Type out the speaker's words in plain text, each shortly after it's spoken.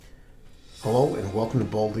Hello and welcome to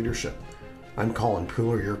Bold Leadership. I'm Colin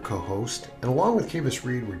Pooler, your co-host, and along with Kavis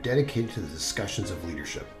Reed, we're dedicated to the discussions of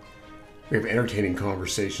leadership. We have entertaining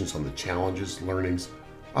conversations on the challenges, learnings,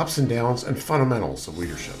 ups and downs, and fundamentals of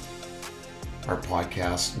leadership. Our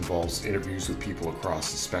podcast involves interviews with people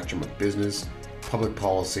across the spectrum of business, public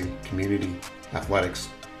policy, community, athletics,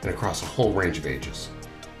 and across a whole range of ages.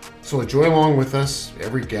 So enjoy along with us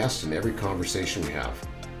every guest and every conversation we have.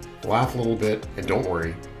 Laugh a little bit, and don't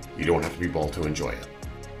worry, you don't have to be bald to enjoy it.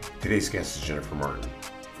 Today's guest is Jennifer Martin,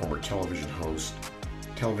 former television host,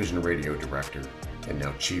 television and radio director, and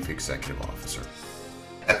now Chief Executive Officer.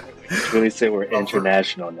 Really say we're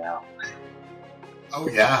international now. Oh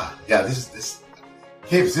yeah. This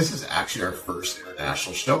is actually our first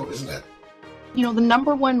international show, isn't it? You know, the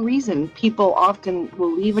number one reason people often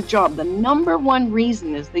will leave a job, the number one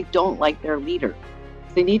reason is they don't like their leader.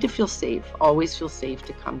 They need to feel safe, always feel safe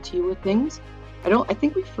to come to you with things. I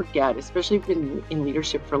think we forget, especially if we've been in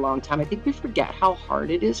leadership for a long time, I think we forget how hard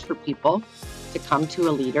it is for people to come to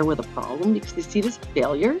a leader with a problem because they see it as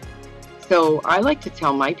failure. So I like to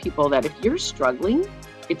tell my people that if you're struggling,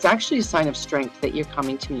 it's actually a sign of strength that you're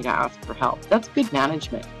coming to me to ask for help. That's good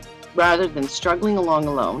management, rather than struggling along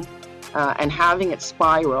alone and having it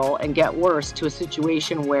spiral and get worse to a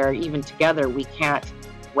situation where even together we can't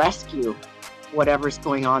rescue whatever's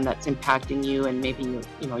going on that's impacting you and maybe your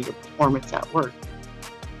performance at work.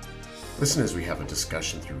 Listen as we have a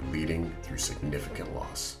discussion through leading through significant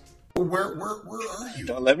loss. Where are you?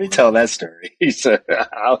 Don't let me tell that story. So,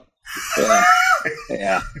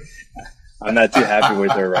 yeah. I'm not too happy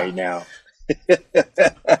with her right now.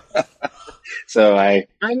 So I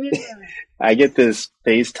get this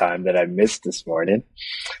FaceTime that I missed this morning.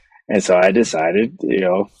 And so I decided,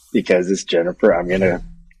 because it's Jennifer, I'm going to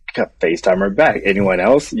FaceTime her back. Anyone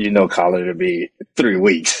else, Colin, it'll be 3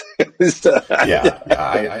 weeks. So,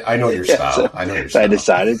 I know your style. So I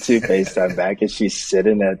decided to FaceTime back, and she's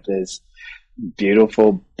sitting at this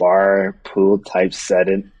beautiful bar pool type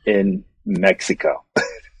setting in Mexico.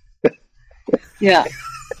 Yeah.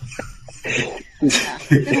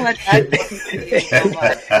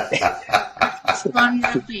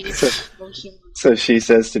 So she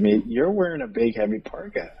says to me, "You're wearing a big heavy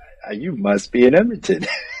parka. You must be in Edmonton."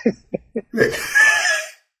 And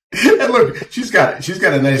look, she's got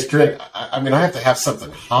a nice drink. I mean, I have to have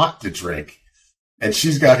something hot to drink, and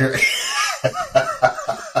she's got her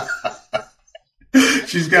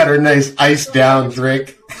nice iced down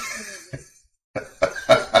drink.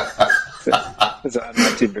 So I'm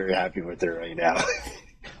not too very happy with her right now,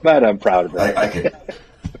 but I'm proud of her.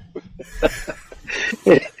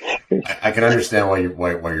 I can understand why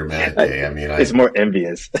you're mad today. I mean, it's more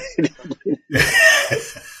envious.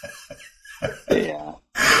 Yeah.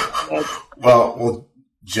 Well,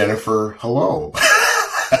 Jennifer, hello.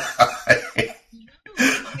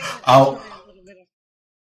 I'll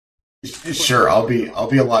be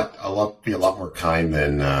a lot more kind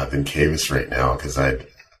than Kavis right now, because I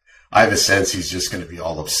have a sense he's just going to be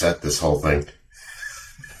all upset this whole thing.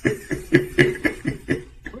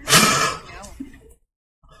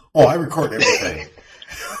 Oh, I record everything.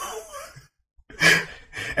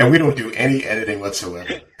 And we don't do any editing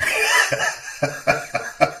whatsoever.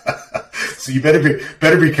 So you better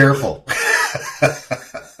be careful.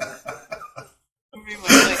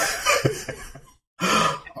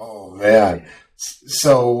 Oh man.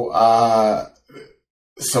 So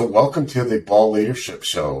welcome to the Ball Leadership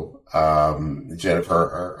Show.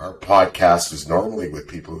 Jennifer, our podcast is normally with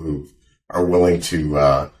people who are willing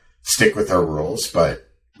to stick with our rules, but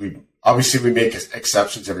we make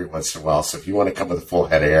exceptions every once in a while. So if you want to come with a full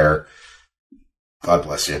head of hair, God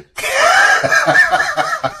bless you.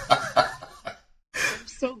 I'm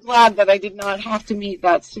so glad that I did not have to meet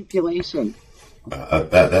that stipulation.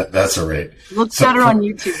 That's all right. Looks better on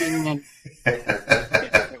YouTube than We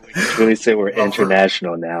can really say we're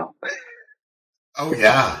international now. Oh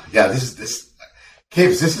yeah. This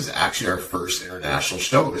Caves, this is actually our first international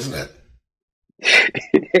show, isn't it?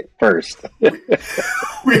 First.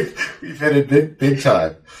 We've had it big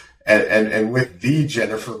time. And with the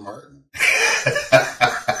Jennifer Martin.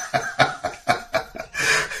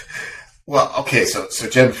 Well, okay, so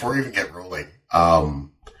Jen, before we even get rolling, I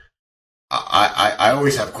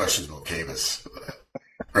always have questions about Kavis,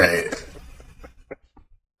 right?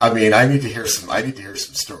 I mean, I need to hear some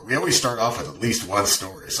story. We always start off with at least one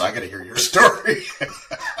story, so I got to hear your story.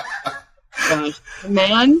 The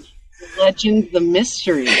man, the legend, the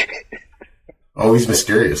mystery. Oh, he's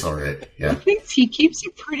mysterious, all right. Yeah. I think he keeps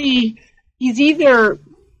it pretty. He's either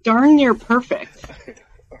darn near perfect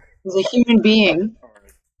as a human being, or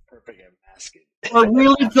perfect and masking. We're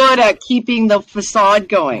really good at keeping the facade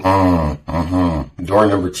going. Door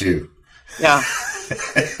number 2. Yeah.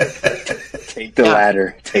 Take the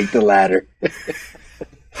ladder. Take the ladder.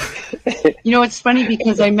 You know, it's funny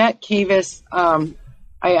because I met Kavis. I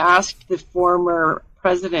asked the former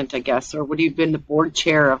president, I guess, or would he have been the board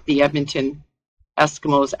chair of the Edmonton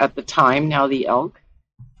Eskimos at the time, now the Elk.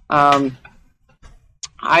 I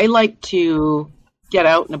like to get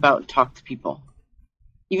out and about and talk to people,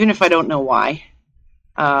 even if I don't know why.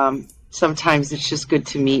 Sometimes it's just good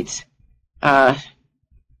to meet,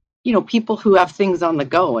 people who have things on the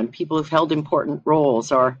go and people who've held important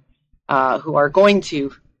roles or who are going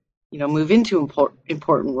to, move into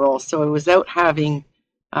important roles. So I was out having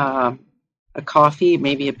a coffee,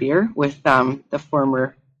 maybe a beer with the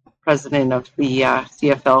former president of the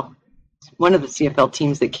CFL, one of the CFL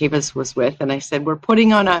teams that Kavis was with. And I said, we're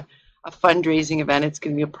putting on a fundraising event. It's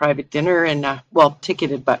going to be a private dinner and,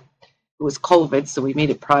 ticketed, but it was COVID, so we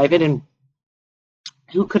made it private. And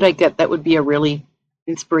who could I get that would be a really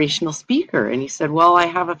inspirational speaker? And he said, well, I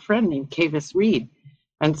have a friend named Kavis Reed.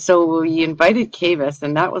 And so we invited Kavis,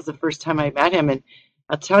 and that was the first time I met him. And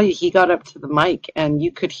I'll tell you, he got up to the mic, and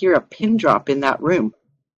you could hear a pin drop in that room.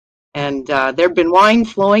 And there'd been wine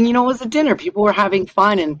flowing. It was a dinner. People were having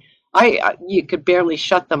fun, and you could barely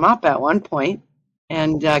shut them up at one point.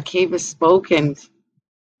 And Kavis spoke, and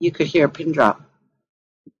you could hear a pin drop.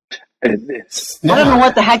 I don't know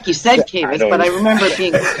what the heck you said, Kavis, but I remember it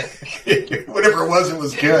being whatever it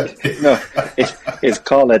was good. No, it's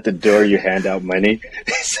called at the door. You hand out money.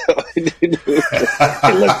 So, hey,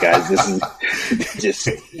 look, guys, this is just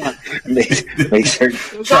make sure.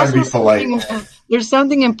 Try to be polite. There's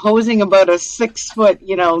something imposing about a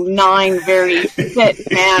 6'9", very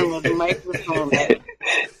fit man with a microphone.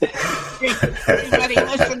 Everybody,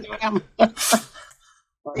 listen to him.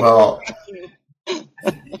 Well.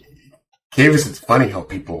 Kavis, it's funny how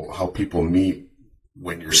people meet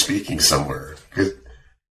when you're speaking somewhere, because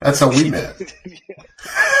that's how we met.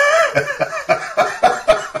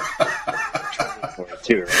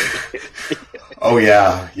 Oh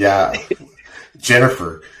yeah.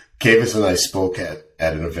 Jennifer, Kavis and I spoke at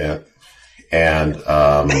an event, and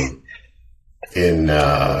in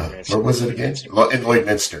where was it again? In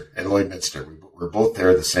Lloydminster. We were both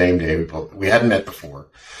there the same day. We hadn't met before.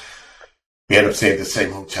 We ended up staying at the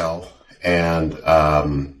same hotel. And a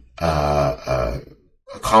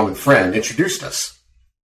common friend introduced us.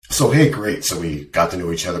 So hey, great! So we got to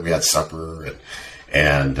know each other. We had supper,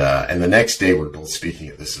 and the next day we're both speaking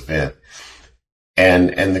at this event.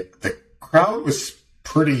 And the crowd was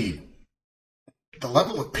pretty. The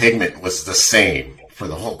level of pigment was the same for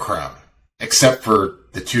the whole crowd, except for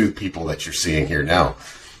the 2 people that you're seeing here now.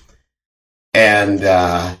 And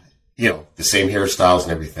the same hairstyles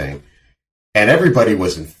and everything. And everybody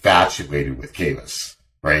was infatuated with Kavis,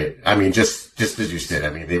 right? I mean, just as you said,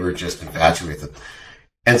 they were just infatuated.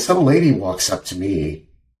 And some lady walks up to me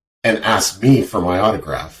and asks me for my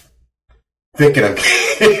autograph, thinking of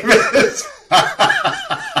Kavis.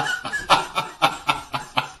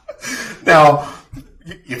 Now,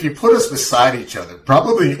 if you put us beside each other,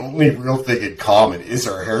 probably the only real thing in common is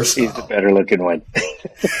our hairstyle. He's the better looking one.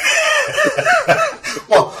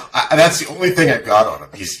 Well, that's the only thing I've got on him.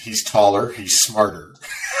 He's taller. He's smarter.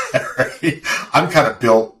 Right? I'm kind of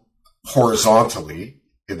built horizontally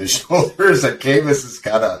in the shoulders, and Kavis is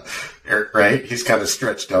kind of, right? He's kind of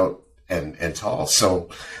stretched out and tall. So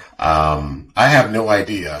I have no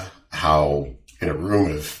idea how in a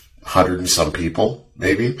room of 100 and some people,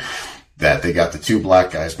 maybe, that they got the 2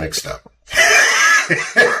 black guys mixed up.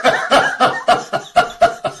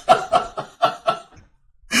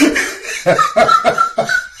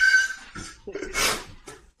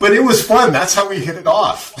 But it was fun. That's how we hit it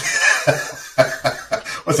off. I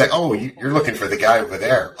was like, oh, you're looking for the guy over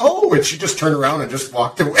there. Oh, and she just turned around and just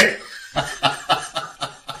walked away.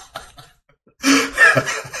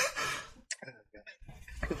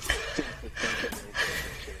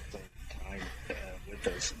 With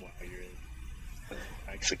us while you're in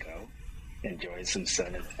Mexico, enjoying some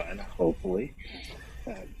sun and fun, hopefully.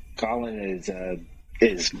 Colin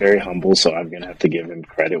is very humble, so I'm going to have to give him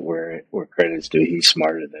credit where credit is due. He's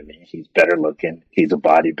smarter than me. He's better looking. He's a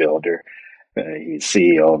bodybuilder. He's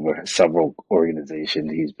CEO of several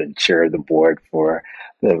organizations. He's been chair of the board for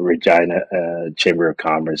the Regina Chamber of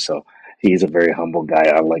Commerce. So he's a very humble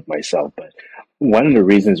guy, unlike myself. But one of the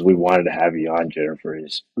reasons we wanted to have you on, Jennifer,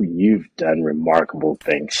 is you've done remarkable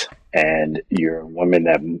things, and you're a woman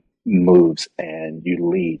that moves and you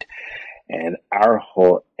lead. And our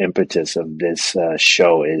whole impetus of this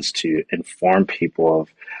show is to inform people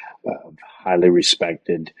of highly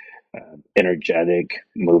respected energetic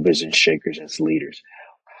movers and shakers as leaders.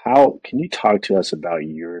 How can you talk to us about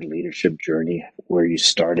your leadership journey, where you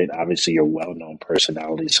started? Obviously, you're a well-known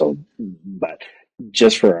personality, so but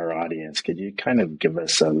just for our audience, could you kind of give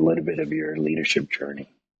us a little bit of your leadership journey?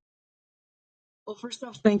 Well, first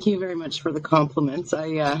off, thank you very much for the compliments.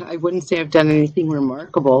 I wouldn't say I've done anything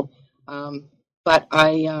remarkable, but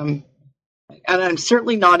and I'm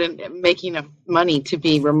certainly not making enough money to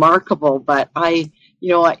be remarkable. But I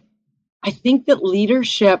think that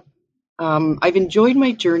leadership. I've enjoyed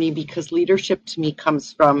my journey because leadership to me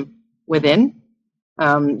comes from within.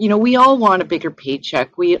 We all want a bigger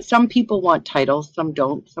paycheck. Some people want titles, some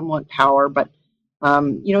don't. Some want power, but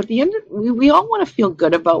at the end, we all want to feel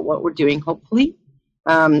good about what we're doing, hopefully,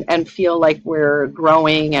 and feel like we're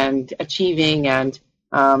growing and achieving, and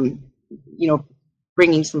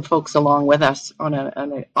bringing some folks along with us on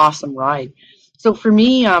an awesome ride. So for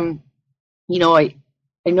me, I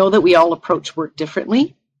know that we all approach work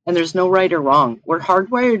differently, and there's no right or wrong. We're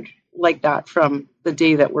hardwired like that from the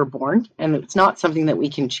day that we're born, and it's not something that we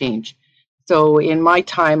can change. So in my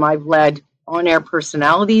time, I've led on-air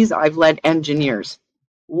personalities, I've led engineers.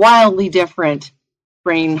 Wildly different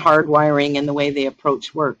brain hardwiring in the way they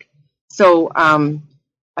approach work. So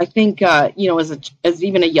I think, as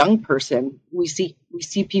even a young person, we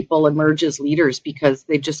see people emerge as leaders because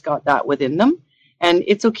they've just got that within them. And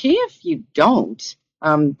it's okay if you don't.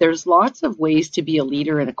 There's lots of ways to be a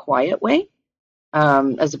leader in a quiet way,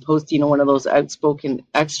 as opposed to, one of those outspoken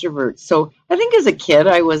extroverts. So I think as a kid,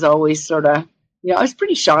 I was always sort of, I was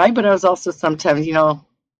pretty shy, but I was also sometimes,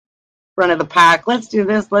 front of the pack. Let's do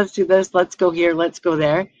this. Let's do this. Let's go here. Let's go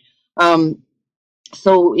there.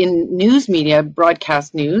 So in news media,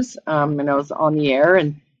 broadcast news, and I was on the air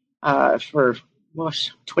and for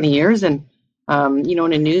 20 years. And,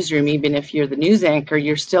 in a newsroom, even if you're the news anchor,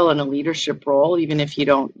 you're still in a leadership role, even if you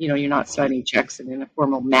don't, you're not signing checks and in a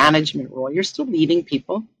formal management role. You're still leading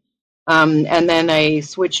people. And then I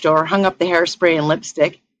switched or hung up the hairspray and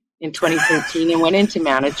lipstick in 2013 and went into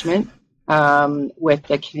management with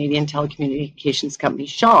the Canadian telecommunications company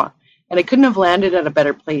Shaw. And I couldn't have landed at a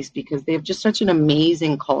better place because they have just such an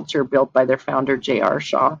amazing culture built by their founder, J.R.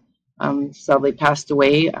 Shaw. Sadly passed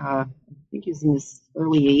away, I think he was in his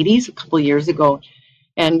early 80s, a couple of years ago.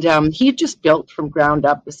 And he had just built from ground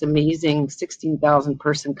up this amazing 16,000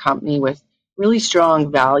 person company with really strong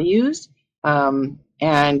values.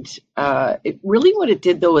 It really, what it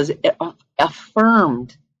did though is it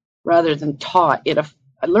affirmed rather than taught.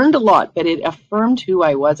 I learned a lot, but it affirmed who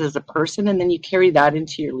I was as a person, and then you carry that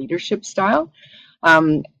into your leadership style.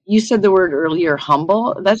 You said the word earlier,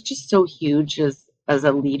 humble. That's just so huge as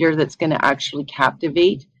a leader that's going to actually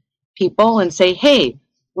captivate people and say, hey,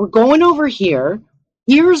 we're going over here.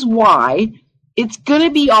 Here's why. It's going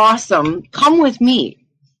to be awesome. Come with me.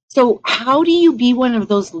 So how do you be one of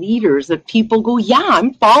those leaders that people go, yeah,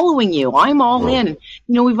 I'm following you. I'm all in. And,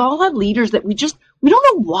 we've all had leaders that we don't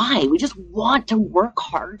know why. We just want to work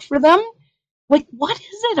hard for them. Like, what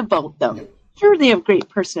is it about them? Sure, they have great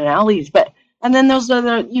personalities, and then those are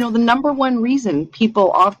the number one reason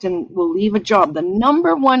people often will leave a job. The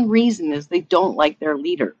number one reason is they don't like their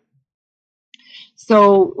leader.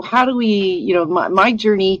 So how do we, my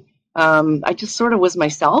journey, I just sort of was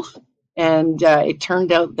myself, and it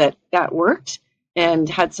turned out that worked, and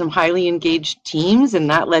had some highly engaged teams,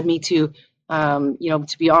 and that led me to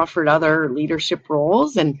to be offered other leadership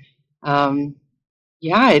roles. And I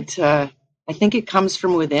think it comes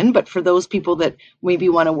from within. But for those people that maybe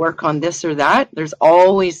want to work on this or that, there's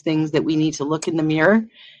always things that we need to look in the mirror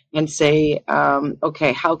and say,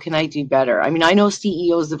 okay, how can I do better? I mean, I know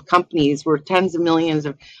CEOs of companies worth tens of millions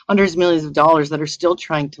of hundreds of millions of dollars that are still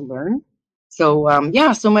trying to learn. So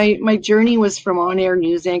so my journey was from on-air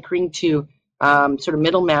news anchoring to sort of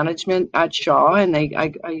middle management at Shaw, and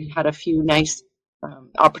I had a few nice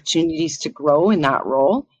opportunities to grow in that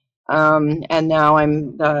role. And now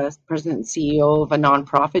I'm the president and CEO of a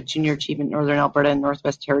nonprofit, Junior Achievement Northern Alberta and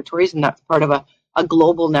Northwest Territories, and that's part of a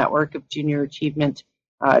global network of junior achievement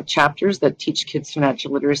chapters that teach kids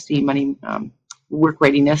financial literacy, money, work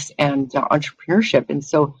readiness, and entrepreneurship. And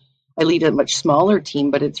so I lead a much smaller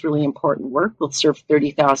team, but it's really important work. We'll serve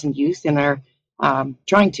 30,000 youth in our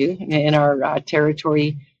in our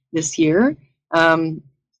territory this year.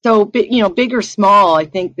 So big or small, I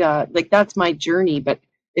think that's my journey, but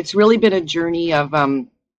it's really been a journey of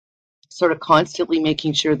sort of constantly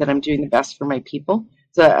making sure that I'm doing the best for my people.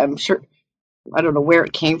 So I'm sure, I don't know where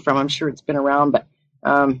it came from. I'm sure it's been around, but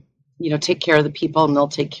take care of the people and they'll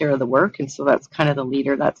take care of the work. And so that's kind of the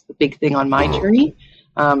leader. That's the big thing on my journey.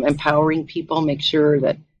 Empowering people,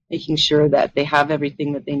 making sure that they have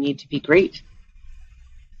everything that they need to be great.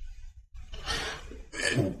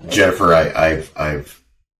 Jennifer, I've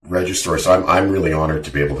read your story, so I'm really honored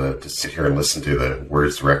to be able to sit here and listen to the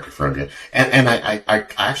words directly from you. And I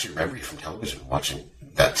actually remember you from television watching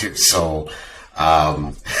that too. So,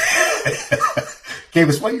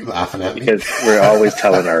 Gavis, why are you laughing at me? Because we're always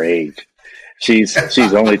telling our age. She's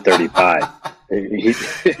only 35.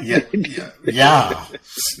 Yeah,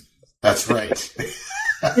 that's right.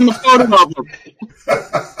 In the photo album.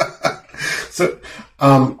 So,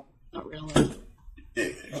 Not really.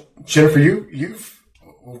 Jennifer, you've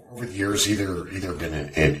over the years either been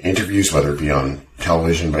in interviews, whether it be on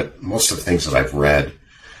television, but most of the things that I've read,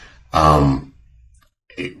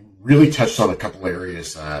 it really touched on a couple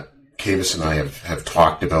areas that Kavis and I have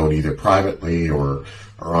talked about either privately or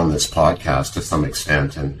on this podcast to some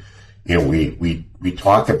extent. And, you know, we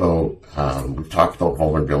talk about, we've talked about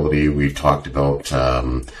vulnerability. We've talked about,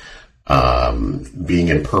 being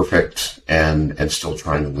imperfect and still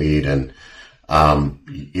trying to lead. And,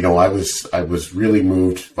 you know, I was really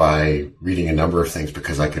moved by reading a number of things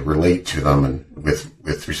because I could relate to them, and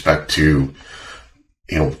with respect to,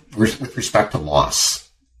 you know, with respect to loss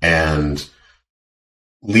and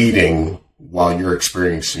leading while you're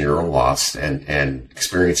experiencing your own loss and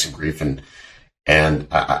experiencing grief. And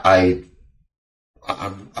I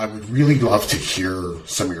would really love to hear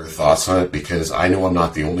some of your thoughts on it, because I know I'm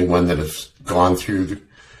not the only one that has gone through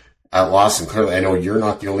loss, and clearly I know you're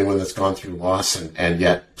not the only one that's gone through loss and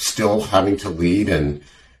yet still having to lead. And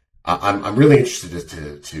I'm really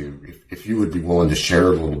interested to if you would be willing to share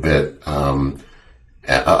a little bit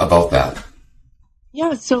about that.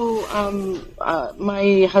 Yeah, so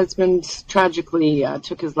my husband tragically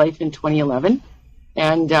took his life in 2011,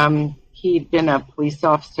 and he'd been a police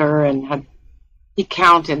officer and he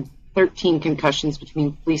counted 13 concussions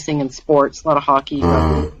between policing and sports, a lot of hockey,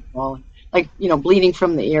 football, like, you know, bleeding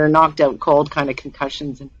from the ear, knocked out cold kind of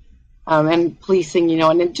concussions, and policing, you know,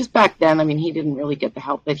 and then just back then, I mean, he didn't really get the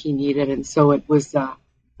help that he needed, and so it was,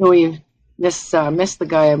 we miss the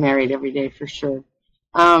guy I married every day for sure.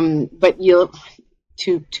 But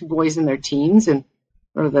two boys in their teens, and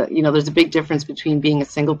there's a big difference between being a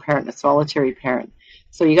single parent and a solitary parent.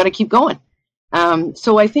 So you got to keep going.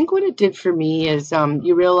 So I think what it did for me is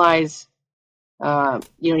you realize,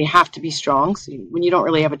 you have to be strong. So when you don't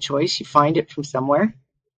really have a choice, you find it from somewhere.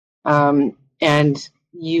 And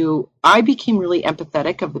I became really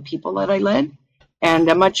empathetic of the people that I led, and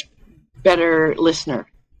a much better listener.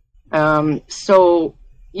 So,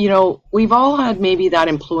 we've all had maybe that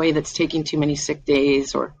employee that's taking too many sick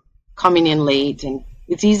days or coming in late, and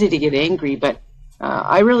it's easy to get angry, but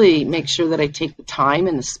I really make sure that I take the time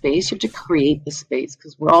and the space. You have to create the space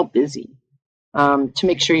because we're all busy, to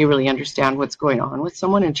make sure you really understand what's going on with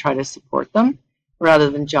someone and try to support them rather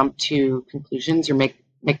than jump to conclusions or make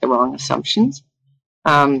the wrong assumptions.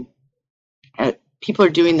 People are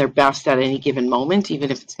doing their best at any given moment,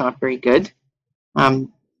 even if it's not very good.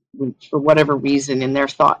 For whatever reason in their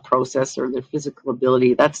thought process or their physical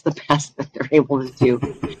ability, that's the best that they're able to do.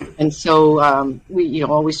 And so we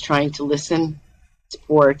always trying to listen,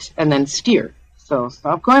 support, and then steer. So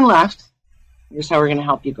stop going left. Here's how we're going to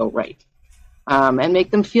help you go right. And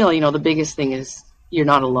make them feel, the biggest thing is you're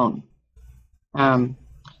not alone.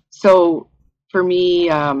 So for me,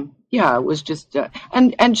 it was just,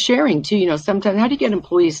 and sharing too, sometimes how do you get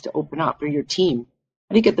employees to open up, or your team?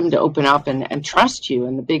 How do you get them to open up and trust you?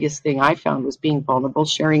 And the biggest thing I found was being vulnerable,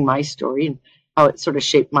 sharing my story and how it sort of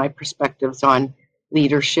shaped my perspectives on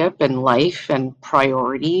leadership and life and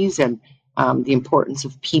priorities and the importance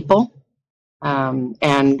of people.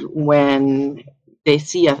 And when they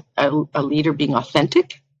see a leader being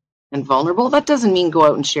authentic and vulnerable, that doesn't mean go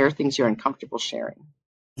out and share things you're uncomfortable sharing.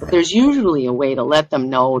 Right. There's usually a way to let them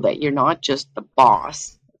know that you're not just the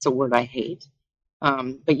boss. It's a word I hate.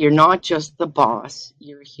 But you're not just the boss,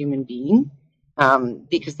 you're a human being,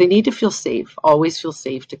 because they need to feel safe, always feel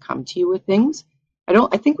safe to come to you with things.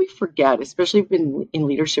 I think we forget, especially if we've been in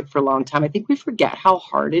leadership for a long time, I think we forget how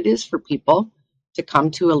hard it is for people to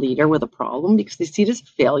come to a leader with a problem because they see it as a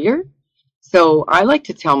failure. So I like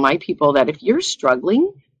to tell my people that if you're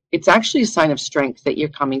struggling, it's actually a sign of strength that you're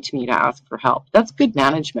coming to me to ask for help. That's good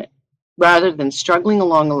management, rather than struggling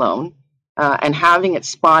along alone. And having it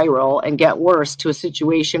spiral and get worse to a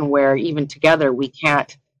situation where even together we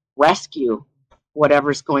can't rescue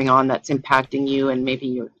whatever's going on that's impacting you and maybe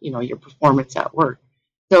your performance at work.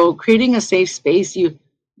 So creating a safe space, you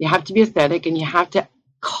have to be authentic, and you have to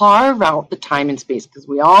carve out the time and space, because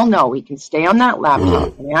we all know we can stay on that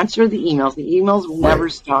laptop and answer the emails. The emails will never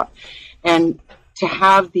stop. And to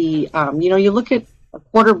have the, you look at a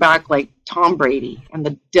quarterback like Tom Brady and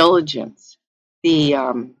the diligence,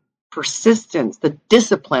 the persistence, the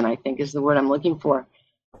discipline, I think is the word I'm looking for.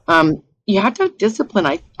 You have to have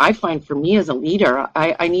discipline. I find for me as a leader,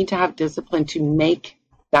 I need to have discipline to make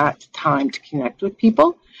that time to connect with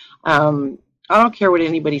people. I don't care what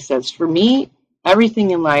anybody says. For me,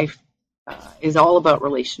 everything in life is all about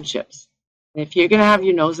relationships. And if you're going to have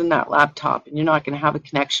your nose in that laptop and you're not going to have a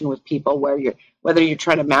connection with people, whether you're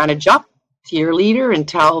trying to manage up to your leader and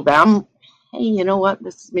tell them, hey, you know what,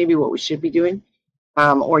 this is maybe what we should be doing,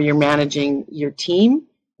 or you're managing your team,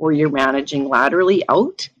 or you're managing laterally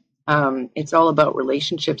out. It's all about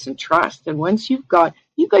relationships and trust. And once you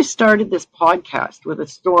guys started this podcast with a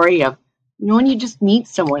story of, when you just meet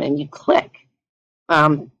someone and you click,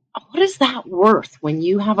 what is that worth when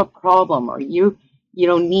you have a problem, or you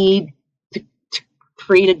need to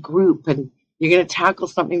create a group and you're going to tackle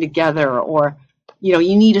something together, or you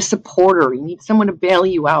need a supporter, you need someone to bail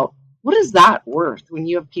you out. What is that worth when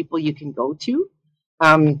you have people you can go to?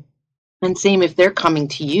 And same if they're coming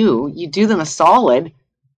to you, you do them a solid.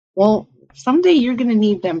 Well, someday you're going to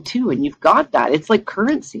need them too, and you've got that. It's like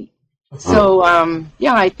currency. So,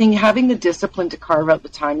 I think having the discipline to carve out the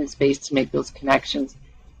time and space to make those connections,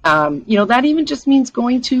 that even just means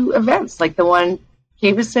going to events like the one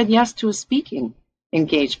Kavis said yes to a speaking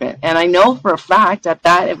engagement. And I know for a fact at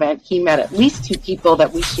that event, he met at least 2 people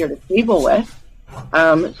that we shared a table with,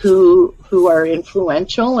 who are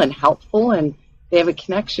influential and helpful, and they have a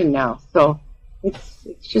connection now. So it's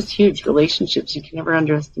just huge relationships. You can never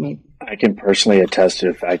underestimate. I can personally attest to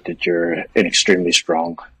the fact that you're an extremely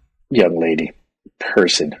strong young lady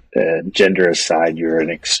person. Gender aside, you're an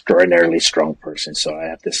extraordinarily strong person. So I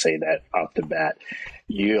have to say that off the bat.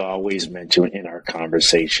 You always mention in our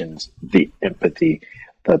conversations the empathy,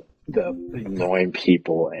 the knowing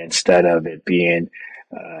people, instead of it being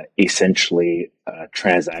essentially a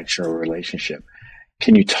transactional relationship.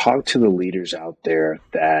 Can you talk to the leaders out there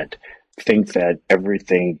that think that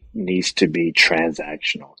everything needs to be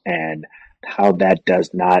transactional, and how that does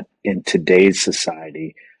not, in today's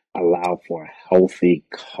society, allow for a healthy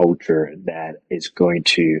culture that is going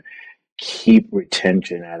to keep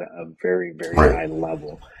retention at a very, very high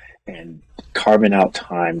level, and carving out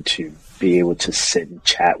time to be able to sit and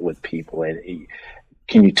chat with people? And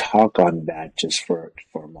can you talk on that just for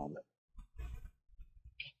a moment?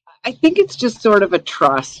 I think it's just sort of a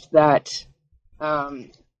trust that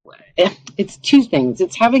it's 2 things.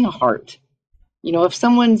 It's having a heart. If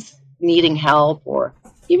someone's needing help, or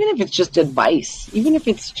even if it's just advice, even if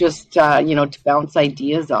it's just, to bounce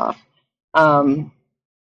ideas off,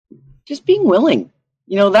 just being willing.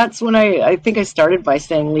 That's when I think I started by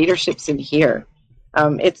saying leadership's in here.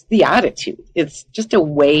 It's the attitude. It's just a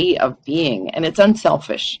way of being, and it's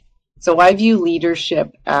unselfish. So I view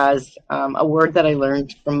leadership as a word that I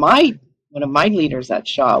learned from one of my leaders at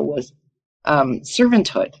Shaw was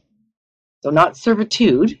servanthood. So not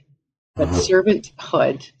servitude, but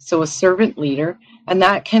servanthood. So a servant leader, and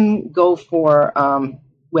that can go for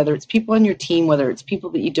whether it's people on your team, whether it's people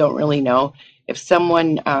that you don't really know. If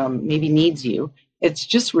someone maybe needs you, it's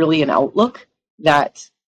just really an outlook that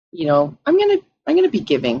I'm gonna be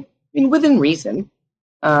giving, within reason.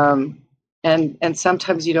 And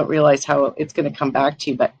sometimes you don't realize how it's going to come back to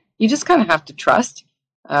you, but you just kind of have to trust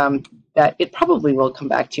that it probably will come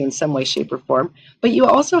back to you in some way, shape, or form. But you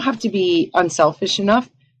also have to be unselfish enough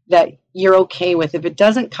that you're okay with, if it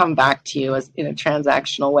doesn't come back to you as in a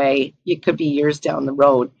transactional way, it could be years down the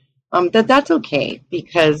road, that's okay.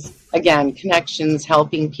 Because again, connections,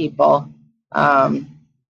 helping people,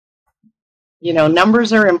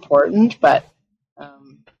 numbers are important, but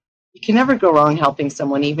you can never go wrong helping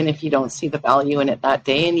someone, even if you don't see the value in it that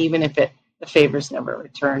day, and even if the favor's never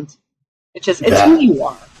returned. It's who you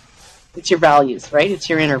are. It's your values, right? It's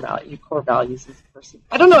your inner value, your core values as a person.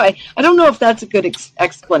 I don't know. I don't know if that's a good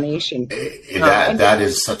explanation. That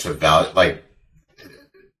is such a value. Like,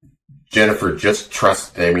 Jennifer, just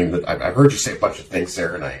trust. I've heard you say a bunch of things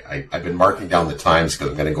there, and I've been marking down the times because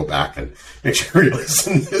I'm going to go back and make sure you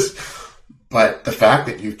listen to this. But the fact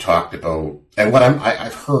that you've talked about, and what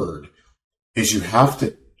I've heard, is you have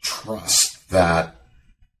to trust that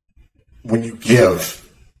when you give,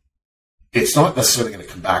 it's not necessarily going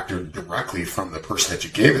to come back directly from the person that you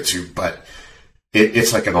gave it to, but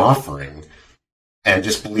it's like an offering, and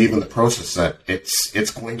just believe in the process that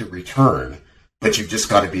it's going to return. But you've just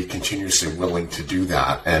got to be continuously willing to do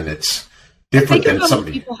that, and it's different than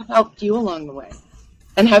somebody. People have helped you along the way,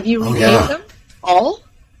 and have you repaid them all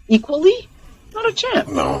equally? Not a chance.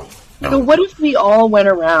 No. So what if we all went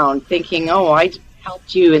around thinking, oh, I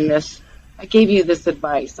helped you in this, I gave you this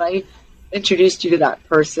advice, I introduced you to that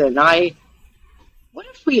person, what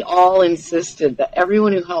if we all insisted that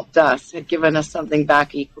everyone who helped us had given us something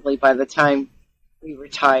back equally by the time we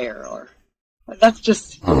retire, or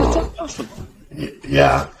That's impossible.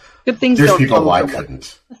 Yeah. Good things There's don't people come I from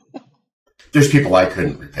couldn't. There's people I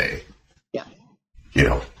couldn't repay. Yeah. You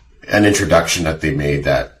know, an introduction that they made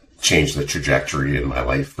that changed the trajectory in my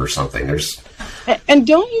life or something. And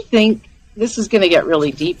don't you think, this is going to get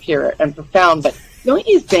really deep here and profound, but don't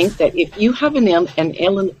you think that if you have an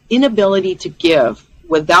inability to give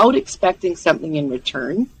without expecting something in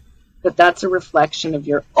return, that's a reflection of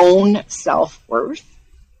your own self-worth?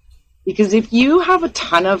 Because if you have a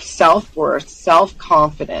ton of self-worth,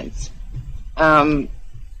 self-confidence,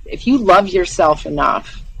 if you love yourself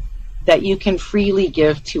enough that you can freely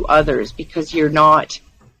give to others because you're not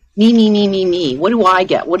me. What do I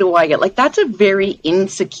get? Like, that's a very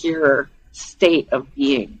insecure state of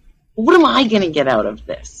being. What am I going to get out of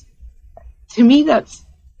this? To me, that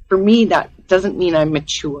doesn't mean I'm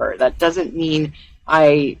mature. That doesn't mean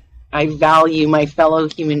I value my fellow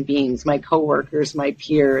human beings, my coworkers, my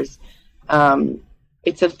peers.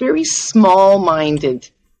 It's a very small-minded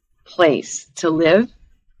place to live.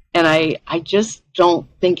 And I just don't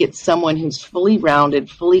think it's someone who's fully rounded,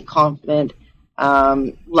 fully confident,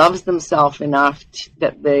 loves themselves enough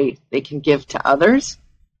that they can give to others.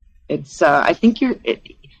 It's I think you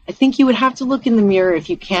would have to look in the mirror if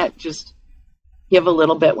you can't just give a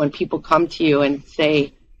little bit when people come to you and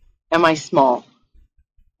say, "Am I small?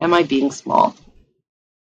 Am I being small?"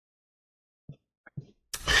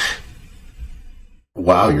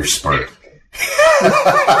 Wow, you're smart.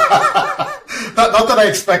 Not that I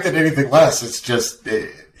expected anything less. It's just...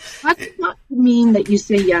 That's not to mean that you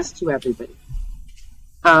say yes to everybody.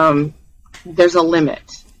 There's a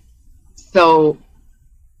limit. So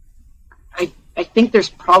I think there's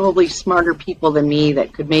probably smarter people than me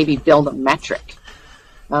that could maybe build a metric.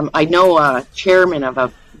 I know a chairman of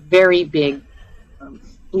a very big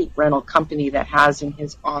fleet rental company that has in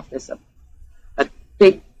his office a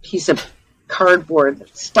big piece of cardboard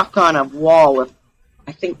that's stuck on a wall with,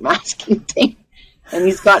 I think, masking tape. And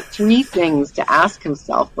he's got 3 things to ask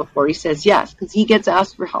himself before he says yes, because he gets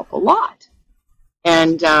asked for help a lot.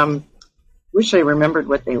 And wish I remembered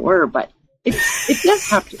what they were, but it does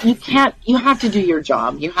have to. You have to do your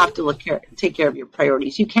job. You have to take care of your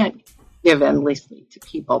priorities. You can't give endlessly to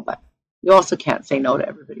people, but you also can't say no to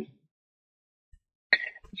everybody.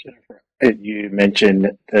 Jennifer, you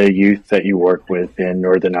mentioned the youth that you work with in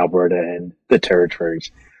Northern Alberta and the territories.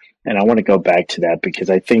 And I want to go back to that because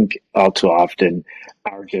I think all too often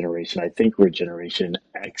our generation, I think we're Generation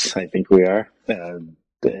X, I think we are.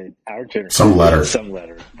 Our generation, some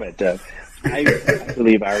letter. But I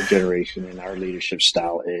believe our generation and our leadership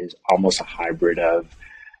style is almost a hybrid of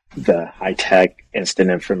the high-tech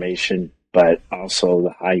instant information, but also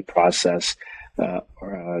the high process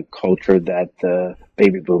culture that the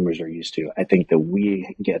baby boomers are used to. I think that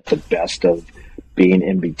we get the best of being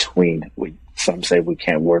in between. Some say we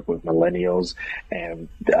can't work with millennials, and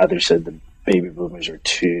the others said the baby boomers are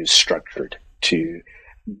too structured, too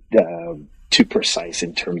precise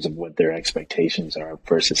in terms of what their expectations are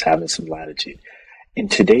versus having some latitude. In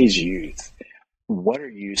today's youth, what are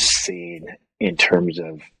you seeing in terms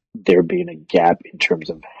of there being a gap in terms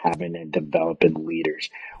of having and developing leaders?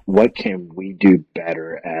 What can we do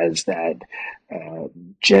better as that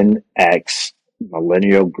Gen X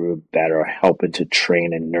millennial group that are helping to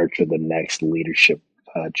train and nurture the next leadership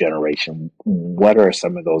generation? What are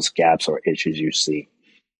some of those gaps or issues you see?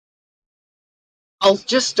 I'll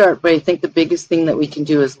just start by, I think the biggest thing that we can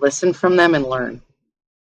do is listen from them and learn.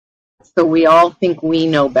 So we all think we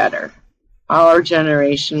know better. Our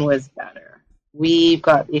generation was better. We've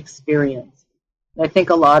got the experience. I think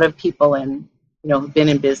a lot of people who've been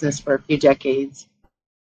in business for a few decades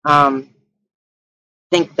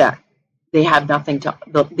think that they have nothing to.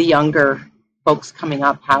 The younger folks coming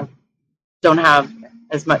up don't have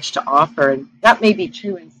as much to offer, and that may be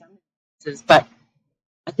true in some instances. But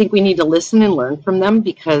I think we need to listen and learn from them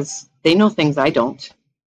because they know things I don't,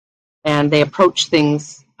 and they approach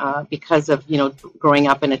things because of growing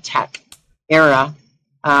up in a tech era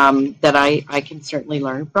that I can certainly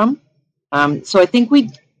learn from. So I think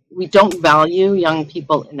we don't value young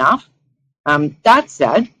people enough. That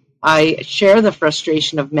said, I share the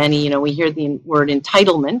frustration of many. We hear the word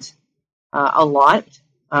entitlement a lot.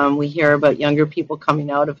 We hear about younger people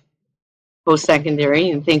coming out of post-secondary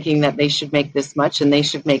and thinking that they should make this much and they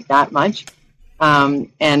should make that much.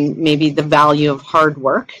 And maybe the value of hard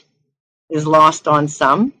work is lost on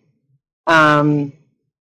some. But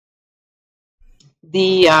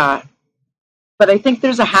I think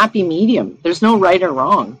there's a happy medium. There's no right or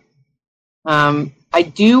wrong. I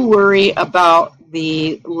do worry about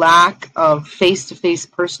the lack of face-to-face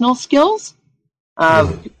personal skills.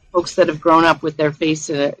 folks that have grown up with their face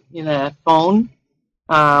in a phone.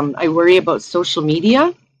 I worry about social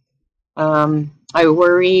media. I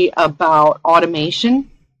worry about automation.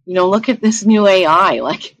 Look at this new AI.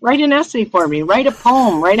 Like, write an essay for me, write a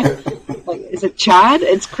poem, is it Chad?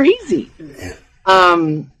 It's crazy.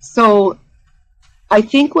 So I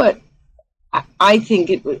think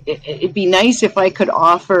it'd be nice if I could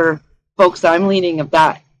offer folks I'm leading of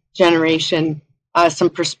that generation some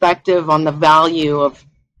perspective on the value of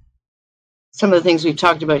some of the things we've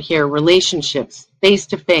talked about here: relationships,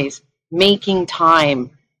 face-to-face, making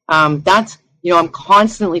time. That's, I'm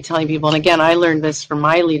constantly telling people, and again, I learned this from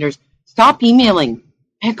my leaders: stop emailing,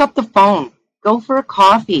 pick up the phone, go for a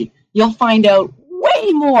coffee. You'll find out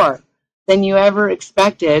way more than you ever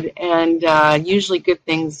expected, and usually good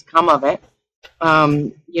things come of it.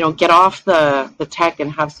 Get off the tech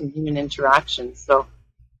and have some human interaction. So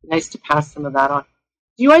nice to pass some of that on.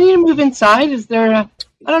 Do I need to move inside?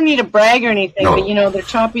 I don't need to brag or anything, no. But they're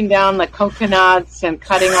chopping down the coconuts and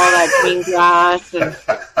cutting all that green grass, and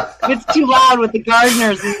it's too loud with the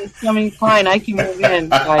gardeners and the coming fine. I can move in.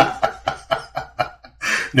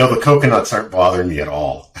 No, the coconuts aren't bothering me at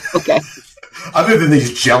all. Okay. Other than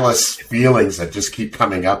these jealous feelings that just keep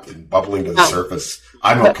coming up and bubbling to the surface,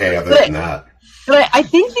 I'm okay other than that. But I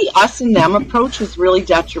think the us and them approach is really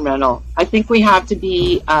detrimental. I think we have to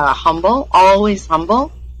be humble, always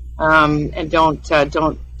humble, and don't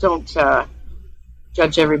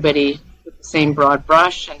judge everybody with the same broad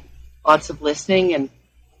brush, and lots of listening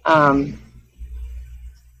and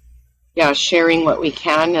sharing what we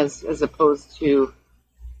can as opposed to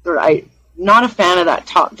I'm not a fan of that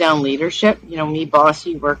top-down leadership. Me, boss,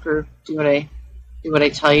 you worker, do what I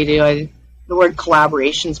tell you to. The word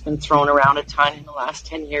collaboration's been thrown around a ton in the last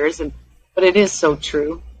 10 years, but it is so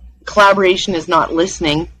true. Collaboration is not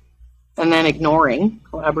listening and then ignoring.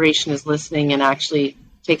 Collaboration is listening and actually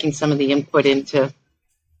taking some of the input into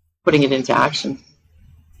putting it into action.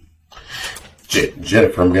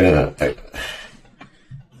 Jennifer,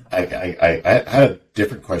 I had a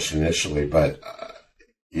different question initially, but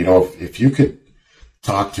if you could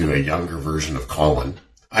talk to a younger version of Colin,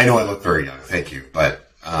 I know I look very young, thank you,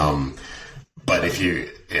 but I'm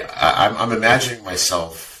imagining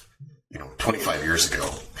myself, 25 years ago,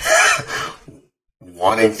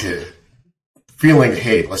 feeling,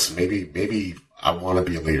 hey, listen, maybe I want to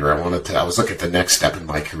be a leader. I was looking at the next step in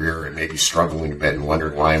my career and maybe struggling a bit and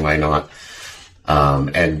wondering why am I not,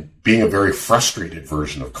 and being a very frustrated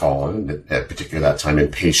version of Colin, particularly that time,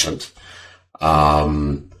 impatient,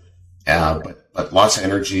 but lots of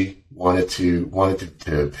energy, wanted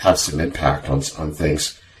to have some impact on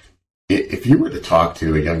things. If you were to talk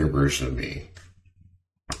to a younger version of me,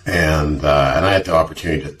 and I had the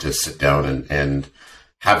opportunity to sit down and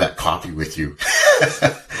have that coffee with you,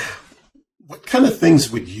 what kind of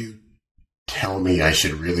things would you tell me I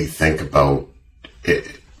should really think about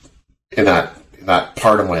in that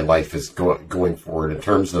part of my life is going forward, in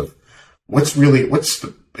terms of what's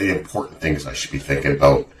the important things I should be thinking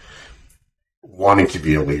about wanting to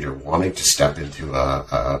be a leader, wanting to step into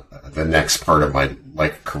the next part of my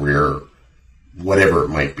career, whatever it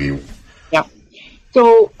might be? Yeah.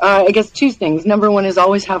 So I guess two things. Number one is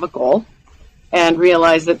always have a goal and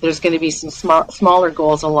realize that there's going to be some smaller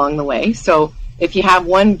goals along the way. So if you have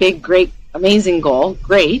one big, great, amazing goal,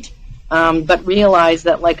 great. But realize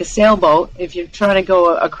that, like a sailboat, if you're trying to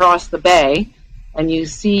go across the bay and you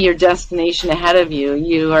see your destination ahead of you,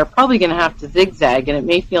 you are probably going to have to zigzag, and it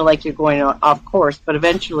may feel like you're going off course, but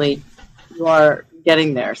eventually you are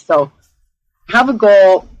getting there. So have a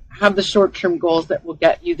goal, have the short-term goals that will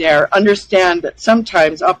get you there. Understand that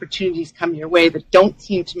sometimes opportunities come your way that don't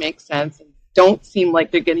seem to make sense and don't seem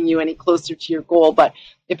like they're getting you any closer to your goal, but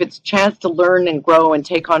if it's a chance to learn and grow and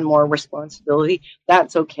take on more responsibility,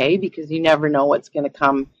 that's okay, because you never know what's going to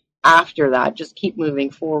come after that. Just keep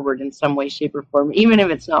moving forward in some way, shape, or form, even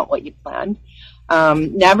if it's not what you planned.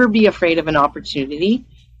 Never be afraid of an opportunity.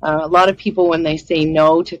 A lot of people, when they say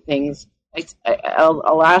no to things,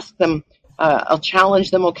 I'll ask them, I'll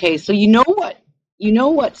challenge them. Okay, so you know what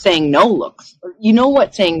saying no looks, or you know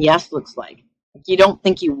what saying yes looks like. You don't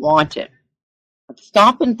think you want it.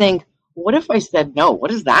 Stop and think, what if I said no?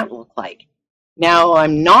 What does that look like? Now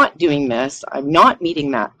I'm not doing this. I'm not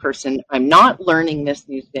meeting that person. I'm not learning this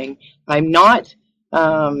new thing. I'm not,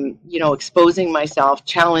 exposing myself,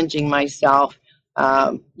 challenging myself.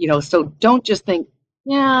 So don't just think,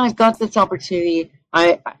 yeah, I've got this opportunity.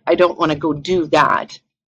 I don't want to go do that.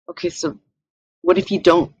 Okay, so what if you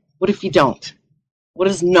don't? What if you don't? What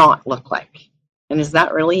does not look like? And is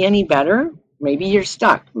that really any better? Maybe you're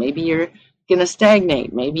stuck. Maybe you're going to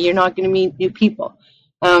stagnate. Maybe you're not going to meet new people.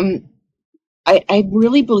 I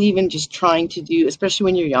really believe in just trying to do, especially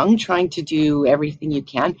when you're young, trying to do everything you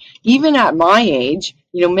can. Even at my age,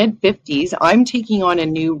 mid-50s, I'm taking on a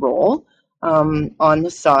new role on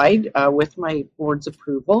the side with my board's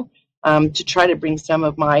approval to try to bring some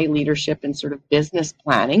of my leadership and sort of business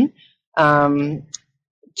planning to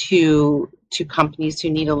companies who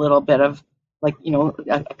need a little bit of a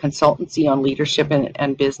consultancy on leadership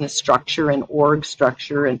and business structure and org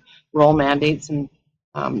structure and role mandates and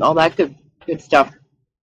all that good stuff.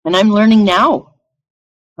 And I'm learning now.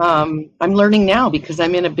 Because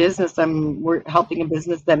I'm in a business. We're helping a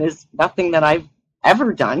business that is nothing that I've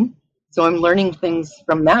ever done. So I'm learning things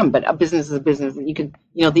from them. But a business is a business, and you can,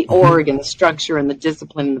 the org and the structure and the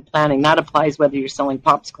discipline and the planning, that applies whether you're selling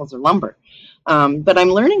popsicles or lumber. But I'm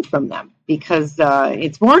learning from them because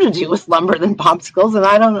it's more to do with lumber than popsicles, and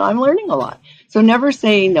I'm learning a lot. So never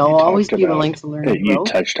say no. Always be willing to learn and grow. You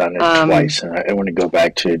touched on it twice, and I want to go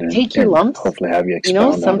back to it and take your lumps. Hopefully have you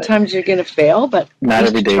expound on it. Sometimes you're going to fail, but not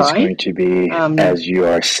every day is going to be as you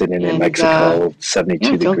are sitting in Mexico,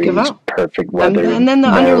 72 degrees, perfect weather. And then the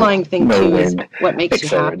underlying thing too is what makes you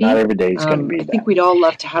happy. Not every day is going to be that. I think we'd all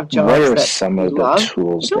love to have jobs what are that some of we the love.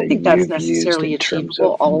 tools I don't think that's necessarily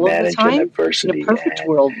achievable all of the time. In a perfect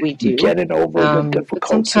world, we do. Getting over the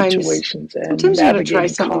difficult situations and sometimes you got to try navigating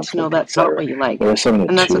something to know conflict, that's not what you like. What are some of the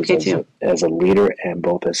and that's tools okay too. as a leader and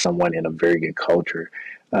both as someone in a very good culture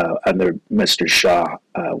under Mr. Shaw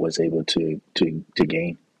was able to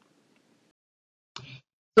gain?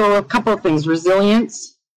 So a couple of things.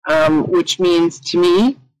 Resilience, which means to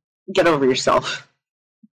me, get over yourself.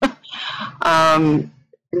 We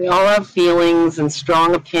all have feelings and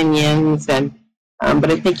strong opinions, and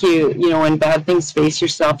but I think when bad things face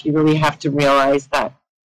yourself, you really have to realize that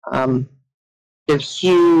they're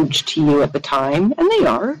huge to you at the time, and they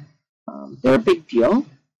are. They're a big deal,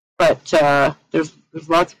 but there's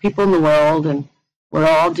lots of people in the world, and we're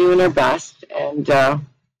all doing our best. And I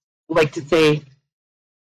like to say,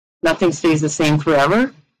 nothing stays the same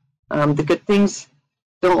forever. The good things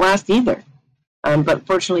don't last either. But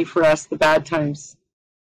fortunately for us, the bad times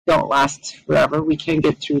don't last forever. We can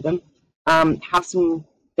get through them. Have some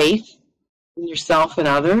faith in yourself and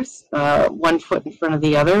others. One foot in front of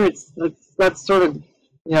the other. That's sort of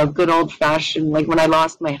good old fashioned. Like when I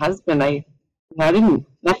lost my husband,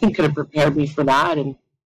 nothing could have prepared me for that, and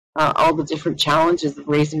all the different challenges of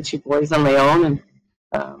raising two boys on my own, and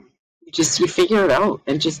you figure it out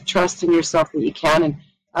and just trust in yourself that you can. And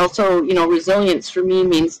also, resilience for me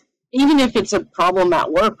means even if it's a problem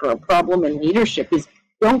at work or a problem in leadership, is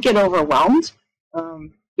don't get overwhelmed.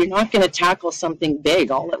 You're not going to tackle something big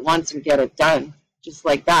all at once and get it done just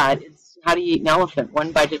like that. It's how do you eat an elephant,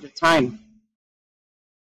 one bite at a time.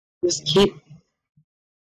 Just keep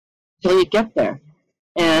till you get there.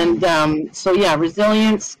 And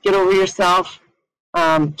resilience, get over yourself,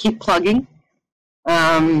 keep plugging.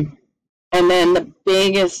 And then the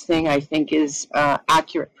biggest thing I think is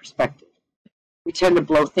accurate perspective. We tend to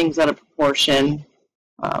blow things out of proportion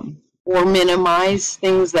or minimize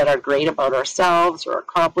things that are great about ourselves or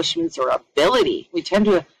accomplishments or ability. We tend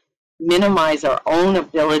to minimize our own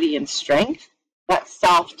ability and strength. That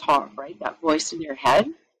self-talk, right? That voice in your head.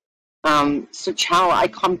 I'm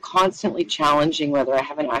constantly challenging whether I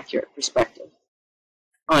have an accurate perspective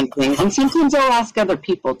on things. And sometimes I'll ask other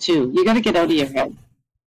people too. You got to get out of your head.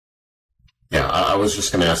 Yeah, I was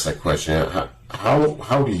just going to ask that question.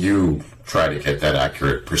 How do you try to get that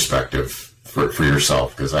accurate perspective for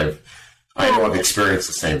yourself? Because I know I've experienced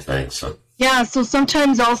the same thing. So yeah, so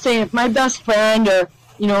sometimes I'll say if my best friend or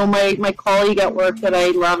my colleague at work that I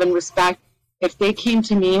love and respect, if they came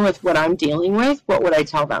to me with what I'm dealing with, what would I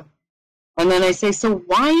tell them? And then I say, so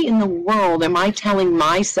why in the world am I telling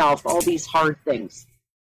myself all these hard things?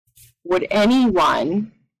 Would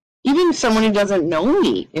anyone, even someone who doesn't know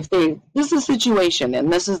me, if this is a situation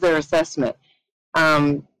and this is their assessment,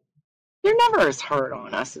 they're never as hard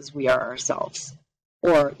on us as we are ourselves,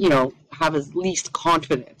 or, have as least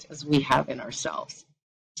confident as we have in ourselves.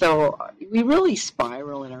 So we really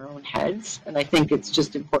spiral in our own heads, and I think it's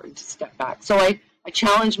just important to step back. So I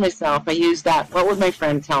challenge myself. I use that. What would my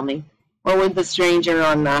friend tell me? What would the stranger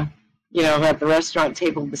on the, at the restaurant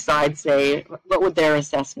table beside say? What would their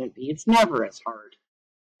assessment be? It's never as hard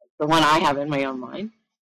as the one I have in my own mind,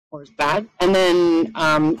 or as bad. And then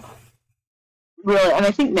really, and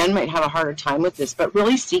I think men might have a harder time with this, but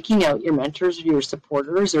really seeking out your mentors or your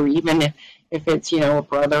supporters, or even if it's, a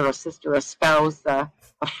brother, a sister, a spouse, a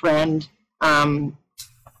friend, and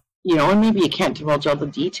maybe you can't divulge all the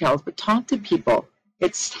details, but talk to people.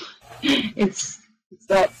 It's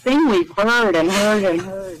that thing we've heard,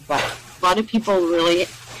 but a lot of people really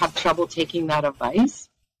have trouble taking that advice.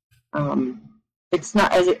 It's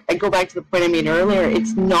not, as I go back to the point I made earlier,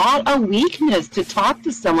 it's not a weakness to talk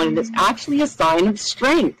to someone. It's actually a sign of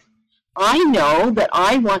strength. I know that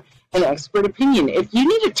I want an expert opinion. If you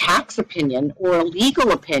need a tax opinion or a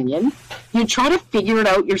legal opinion, you try to figure it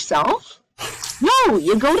out yourself. No,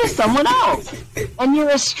 you go to someone else. And you're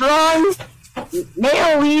a strong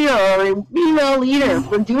male leader or a female leader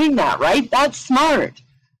for doing that, right? That's smart.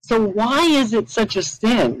 So why is it such a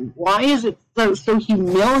sin? Why is it so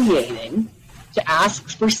humiliating to ask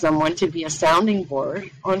for someone to be a sounding board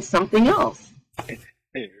on something else? It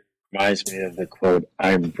reminds me of the quote,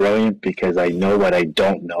 "I'm brilliant because I know what I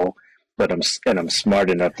don't know, but I'm smart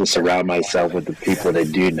enough to surround myself with the people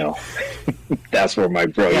that do know." That's where my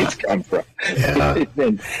brilliance comes from. Yeah.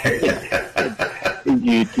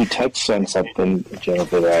 You touched on something,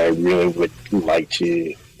 Jennifer, that I really would like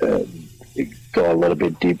to go a little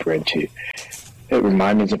bit deeper into. It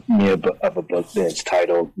reminds me of a book that's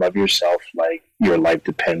titled "Love Yourself Like Your Life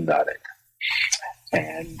Depends on It."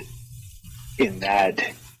 And in that,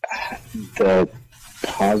 the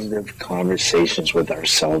positive conversations with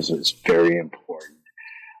ourselves is very important.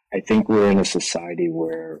 I think we're in a society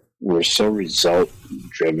where we're so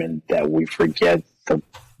result-driven that we forget the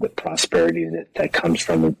prosperity that comes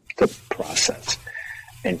from the process.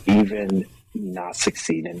 And even not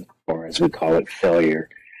succeeding, or as we call it, failure,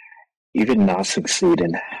 even not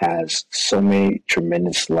succeeding has so many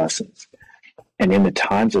tremendous lessons. And in the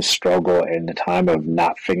times of struggle and the time of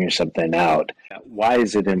not figuring something out, why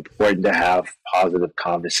is it important to have positive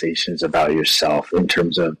conversations about yourself in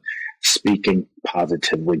terms of speaking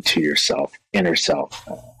positively to yourself, inner self,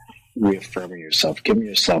 reaffirming yourself, giving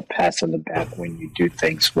yourself pats on the back when you do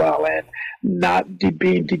things well, and not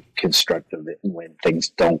being deconstructive when things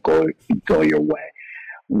don't go your way?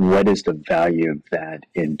 What is the value of that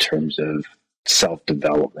in terms of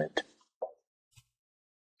self-development?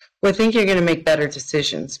 Well, I think you're going to make better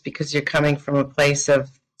decisions because you're coming from a place of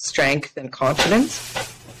strength and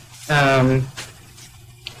confidence.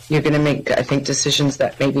 You're going to make, I think, decisions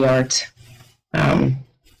that maybe aren't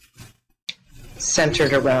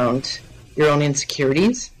centered around your own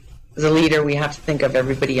insecurities. As a leader, we have to think of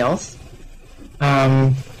everybody else.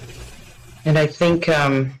 And I think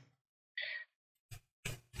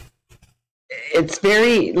it's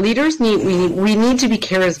very, leaders we need to be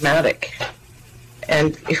charismatic.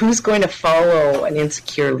 And who's going to follow an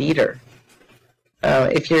insecure leader?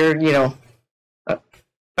 If you're, a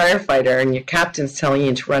firefighter and your captain's telling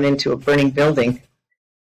you to run into a burning building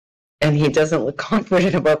and he doesn't look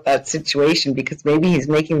confident about that situation because maybe he's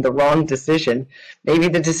making the wrong decision. Maybe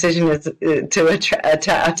the decision is to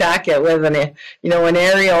attack it with an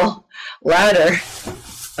aerial ladder.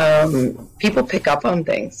 People pick up on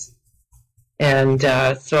things. And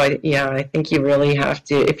so I think you really have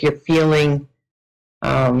to, if you're feeling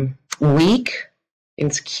weak,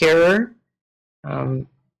 insecure,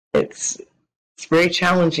 it's very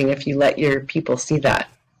challenging if you let your people see that.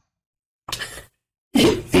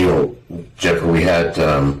 Jennifer, we had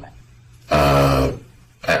I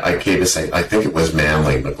think it was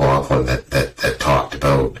Manly McLaughlin that talked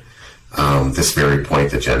about this very point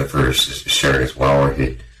that Jennifer is sharing as well.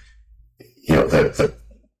 The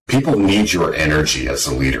people need your energy as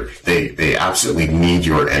a leader. They absolutely need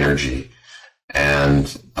your energy. And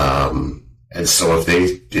so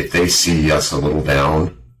if they see us a little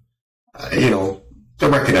down, they'll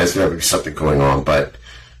recognize there might be something going on. But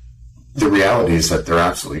the reality is that they're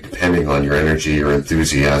absolutely depending on your energy, your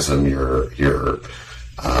enthusiasm, the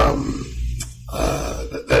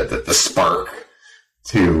spark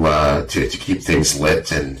to keep things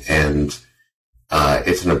lit, and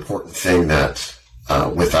it's an important thing that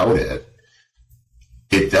without it,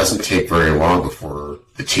 it doesn't take very long before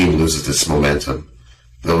the team loses its momentum.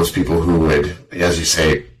 Those people who would, as you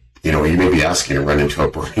say, you may be asking to run into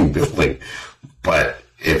a burning building, but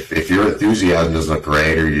if your enthusiasm doesn't look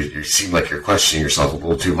great, or you seem like you're questioning yourself a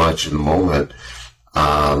little too much in the moment,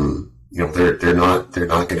 they're not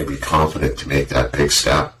going to be confident to make that big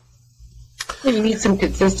step. You need some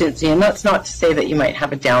consistency, and that's not to say that you might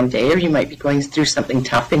have a down day or you might be going through something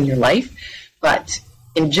tough in your life, but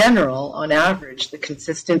in general, on average, the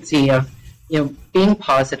consistency of being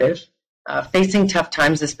positive, facing tough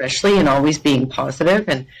times especially, and always being positive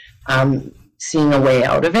and seeing a way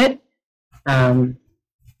out of it, and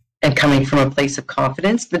coming from a place of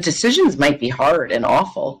confidence. The decisions might be hard and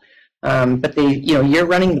awful, but you're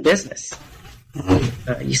running the business.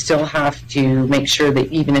 You still have to make sure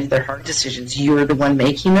that even if they're hard decisions, you're the one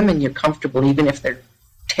making them, and you're comfortable even if they're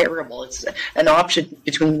terrible. It's an option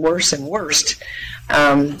between worse and worst,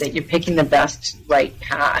 that you're picking the best right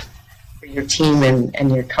path. for your team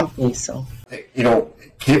and your company. So,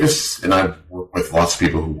 Kavis and I work with lots of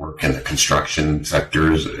people who work in the construction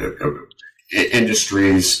sectors,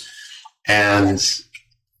 industries, and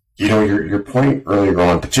your point earlier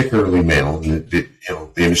on, particularly male, the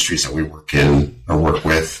industries that we work in or work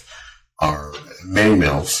with are many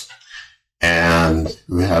males, and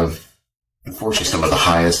who have unfortunately some of the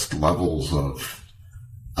highest levels of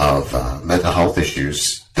mental health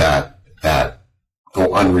issues that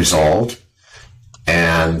go unresolved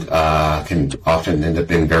and can often end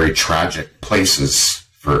up in very tragic places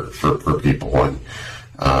for people.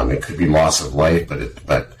 And it could be loss of life,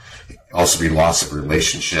 but also be loss of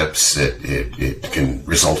relationships. It can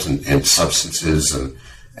result in substances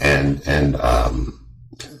and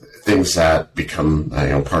things that become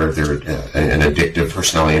part of their an addictive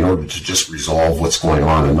personality in order to just resolve what's going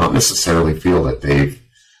on and not necessarily feel that they've,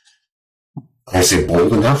 I say,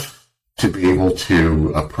 bold enough to be able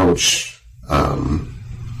to approach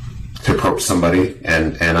somebody.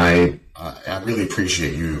 And I really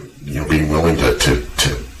appreciate you being willing to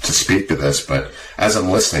speak to this. But as I'm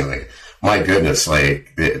listening, like, my goodness,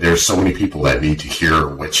 like, there's so many people that need to hear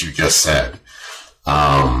what you just said.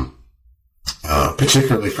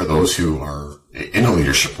 Particularly for those who are in a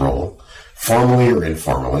leadership role, formally or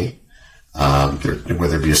informally,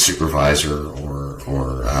 whether it be a supervisor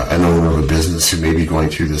or an owner of a business who may be going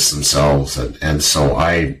through this themselves. And so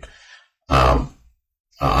I'm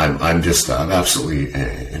absolutely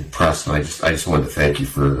impressed, and I just wanted to thank you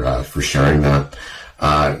for sharing that.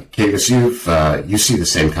 Kavis, you see the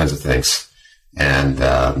same kinds of things, and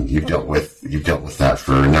you've dealt with that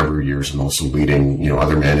for a number of years, and also leading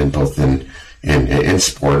other men in both in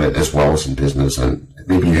sport as well as in business, and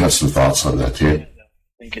maybe you have some thoughts on that too.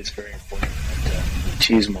 I think it's very important that the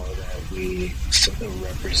Cheesemore that we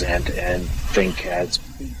represent and think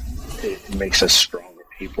it makes us stronger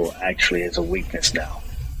people actually is a weakness now,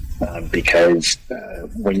 because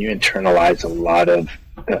when you internalize a lot of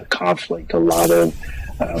conflict, a lot of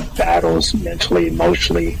battles mentally,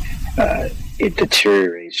 emotionally, it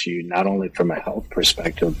deteriorates you not only from a health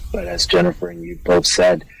perspective, but as Jennifer and you both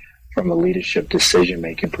said, from a leadership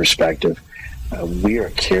decision-making perspective. We are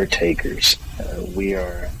caretakers. We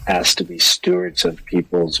are asked to be stewards of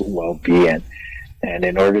people's well-being. And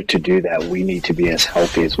in order to do that, we need to be as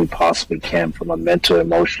healthy as we possibly can from a mental,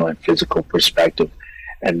 emotional, and physical perspective.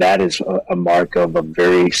 And that is a mark of a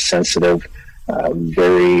very sensitive,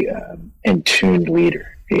 very in-tuned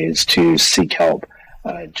leader, is to seek help.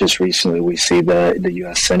 Just recently, we see the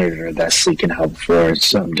U.S. Senator that's seeking help for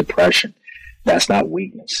some depression. That's not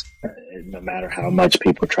weakness. No matter how much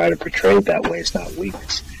people try to portray it that way, it's not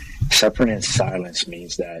weakness. Suffering in silence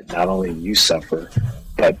means that not only you suffer,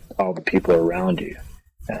 but all the people around you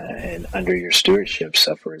and under your stewardship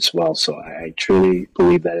suffer as well. So I truly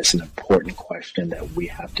believe that it's an important question that we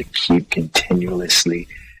have to keep continuously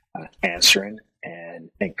answering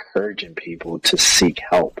and encouraging people to seek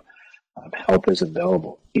help. Help is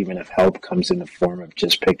available, even if help comes in the form of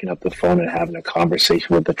just picking up the phone and having a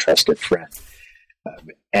conversation with a trusted friend.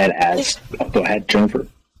 Go ahead, Jennifer.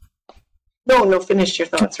 No, finish your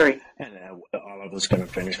thoughts, sorry. And all I was going to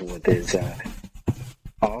finish with is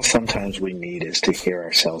all sometimes we need is to hear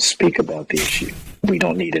ourselves speak about the issue. We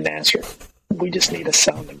don't need an answer. We just need a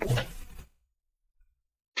sounding board.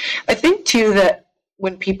 I think, too, that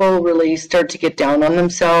when people really start to get down on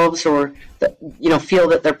themselves or feel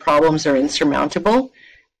that their problems are insurmountable,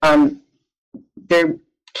 there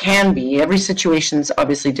can be, every situation is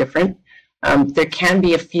obviously different, there can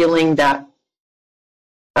be a feeling that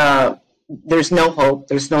there's no hope,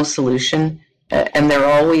 there's no solution, and there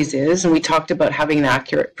always is. And we talked about having an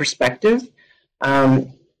accurate perspective.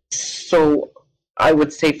 So I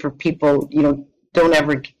would say for people, don't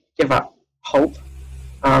ever give up hope.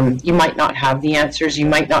 You might not have the answers, you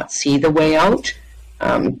might not see the way out,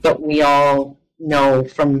 but we all know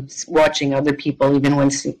from watching other people, even when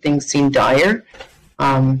things seem dire,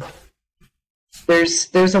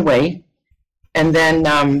 there's a way. And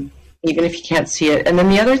then even if you can't see it. And then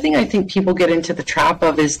the other thing I think people get into the trap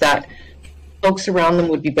of is that folks around them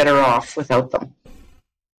would be better off without them.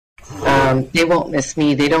 They won't miss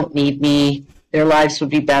me. They don't need me. Their lives would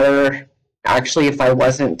be better, actually, if I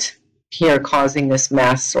wasn't here causing this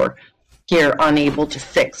mess or here unable to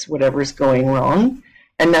fix whatever's going wrong.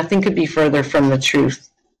 And nothing could be further from the truth.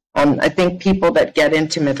 I think people that get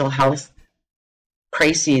into mental health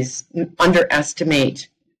crises underestimate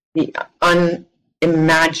the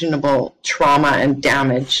unimaginable trauma and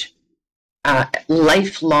damage,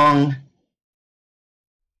 lifelong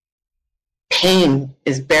pain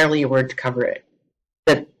is barely a word to cover it,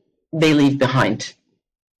 that they leave behind.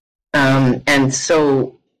 And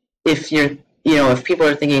so if if people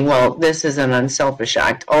are thinking, well, this is an unselfish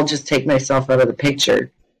act, I'll just take myself out of the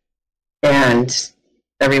picture and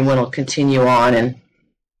everyone will continue on and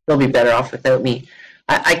they'll be better off without me.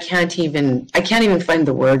 I can't even find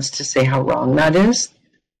the words to say how wrong that is.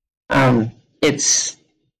 It's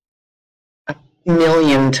a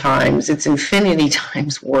million times, it's infinity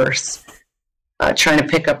times worse trying to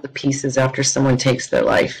pick up the pieces after someone takes their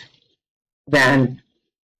life than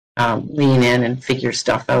lean in and figure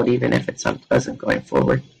stuff out, even if it's unpleasant going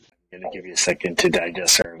forward. I'm going to give you a second to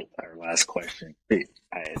digest our last question.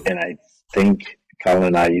 And I think Colin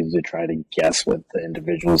and I usually try to guess what the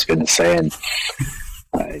individual is going to say.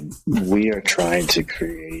 And we are trying to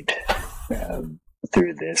create,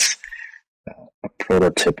 through this, a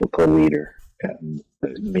prototypical leader.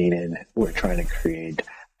 Meaning we're trying to create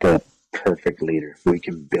the perfect leader. We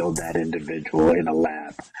can build that individual in a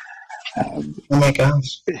lab. Oh my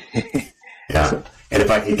gosh. Yeah. So, and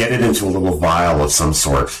if I can get it into a little vial of some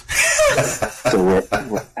sort. So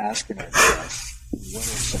we're asking ourselves, what are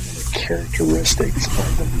some of the characteristics or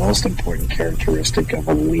the most important characteristic of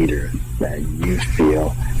a leader that you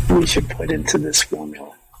feel we should put into this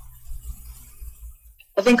formula?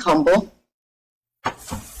 I think humble.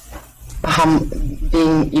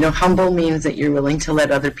 Being, humble means that you're willing to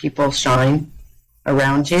let other people shine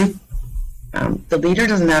around you. The leader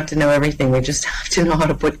doesn't have to know everything. They just have to know how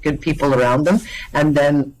to put good people around them and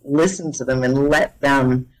then listen to them and let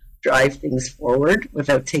them drive things forward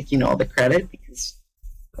without taking all the credit, because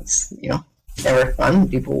that's, never fun.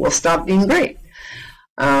 People will stop being great.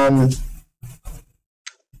 And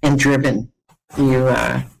driven.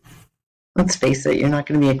 Let's face it, you're not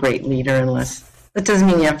going to be a great leader unless... That doesn't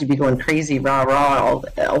mean you have to be going crazy, rah-rah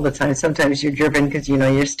all the time. Sometimes you're driven because,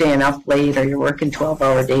 you're staying up late or you're working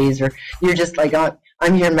 12-hour days, or you're just like,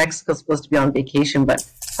 I'm here in Mexico, supposed to be on vacation, but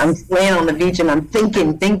I'm laying on the beach and I'm thinking,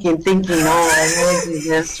 I want to do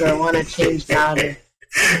this or I want to change that.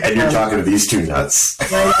 And you're talking to these two nuts.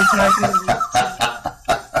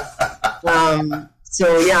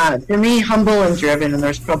 So, yeah, for me, humble and driven, and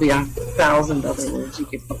there's probably 1,000 other words you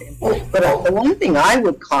could put in. But the one thing I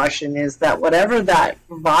would caution is that whatever that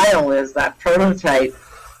vial is, that prototype,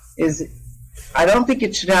 I don't think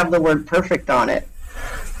it should have the word perfect on it.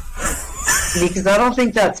 Because I don't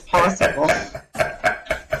think that's possible.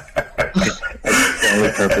 The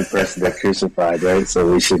only perfect person got crucified, right?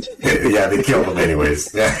 So we should... Yeah, they killed him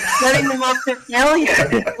anyways. Yeah. Setting them up to failure.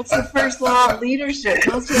 That's the first law of leadership.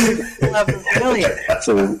 Most leaders will have failure.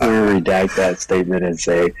 So we'll redact that statement and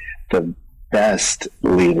say the best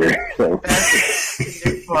leader. The best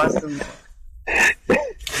leader possible.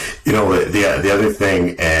 The other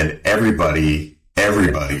thing, and everybody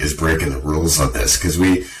is breaking the rules on this, because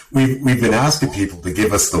we've been asking people to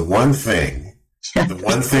give us the one thing. The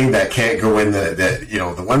one thing that can't go in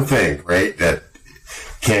the one thing, right, that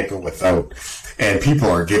can't go without. And people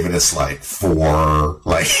are giving us 4,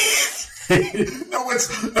 no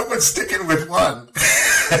one's sticking with one.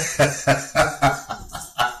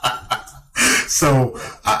 So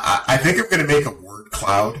I think I'm going to make a word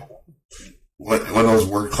cloud, one of those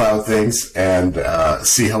word cloud things, and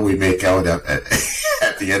see how we make out at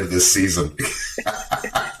the end of this season.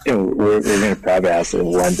 We're going to probably ask it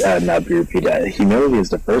one, not be repeated. Humility is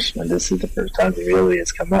the first one. This is the first time humility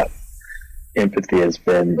has come up. Empathy has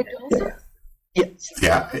been...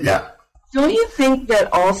 Yeah. Don't you think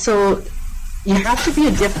that also you have to be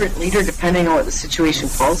a different leader depending on what the situation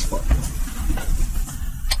calls for?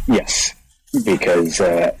 Yes, because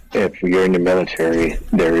if you're in the military,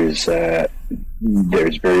 there's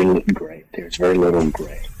very little gray. There's very little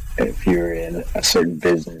gray. If you're in a certain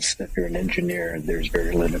business, if you're an engineer, there's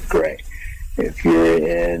very little gray. If you're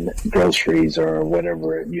in groceries or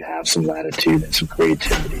whatever, you have some latitude and some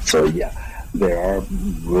creativity. So, yeah, there are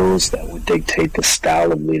rules that would dictate the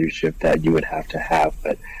style of leadership that you would have to have.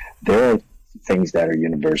 But there are things that are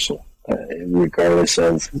universal, regardless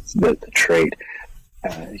of the trait.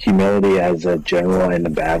 Humility as a general in the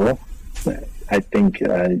battle, I think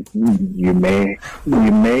you may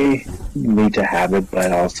need to have it,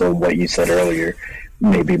 but also what you said earlier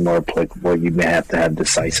may be more applicable. You may have to have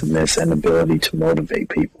decisiveness and ability to motivate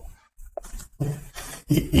people.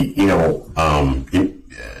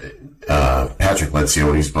 Patrick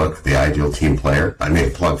Lencioni's book, The Ideal Team Player. I made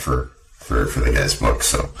a plug for the guy's book,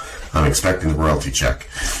 so I'm expecting the royalty check.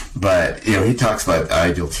 But he talks about the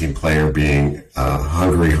ideal team player being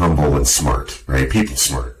hungry, humble, and smart. Right, people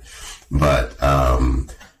smart. But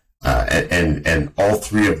and all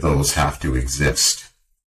three of those have to exist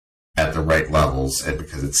at the right levels, and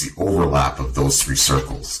because it's the overlap of those three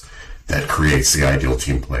circles that creates the ideal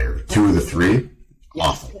team player. 2 of the 3,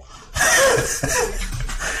 awful.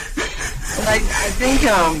 I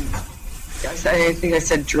think I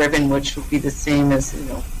said driven, which would be the same as,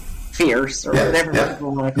 fierce or whatever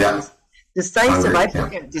people want to call it. Decisive, I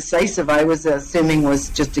forget. Decisive, I was assuming was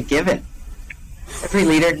just a given. Every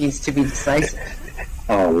leader needs to be decisive.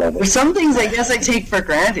 Oh, I love it. There's some things I guess I take for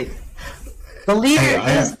granted. The leader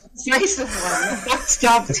is the decisive one. The buck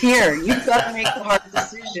stops here. You've got to make the hard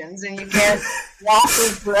decisions, and you can't waffle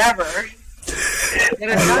forever.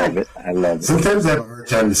 I love it. Sometimes I have a hard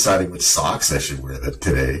time deciding which socks I should wear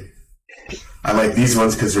today. I like these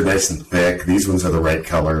ones because they're nice and thick. These ones are the right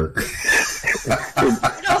color.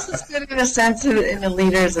 It also is good in a sense, in a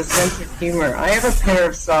leader, is a sense of humor. I have a pair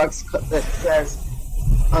of socks that says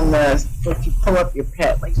if you pull up your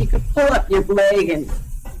pet, like you could pull up your leg and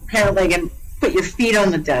put your feet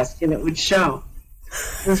on the desk and it would show.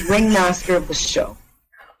 It was ringmaster of the show.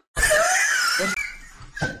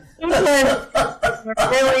 When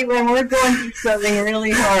we're going through something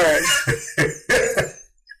really hard,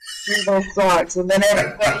 those socks, and then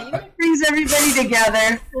everybody, brings everybody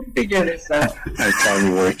together. We'll figure this out. I tell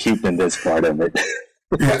you, we're keeping this part of it.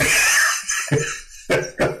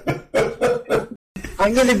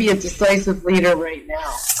 I'm going to be a decisive leader right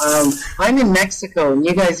now. I'm in Mexico, and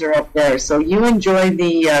you guys are up there, so you enjoy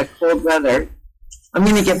the cold weather. I'm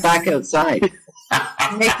going to get back outside.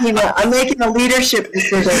 I'm making a leadership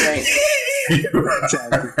decision right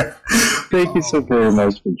now. Thank you so very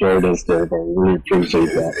much for joining us today. I really appreciate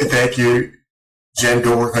that. Thank you. Jen,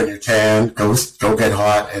 go work on your tan. Go get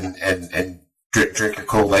hot and drink your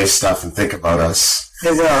cold ice stuff and think about us.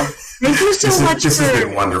 I will. Thank you so much. This has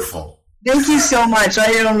been wonderful. Thank you so much.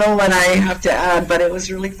 I don't know what I have to add, but it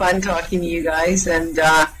was really fun talking to you guys. And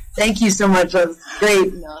thank you so much. That was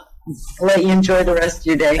great. I'll let you enjoy the rest of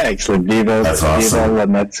your day. Excellent. Viva La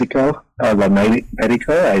Mexico. La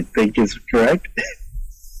Medico, I think is correct.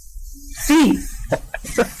 See.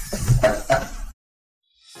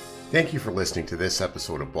 Thank you for listening to this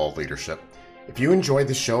episode of Bald Leadership. If you enjoyed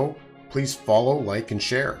the show, please follow, like, and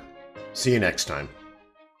share. See you next time.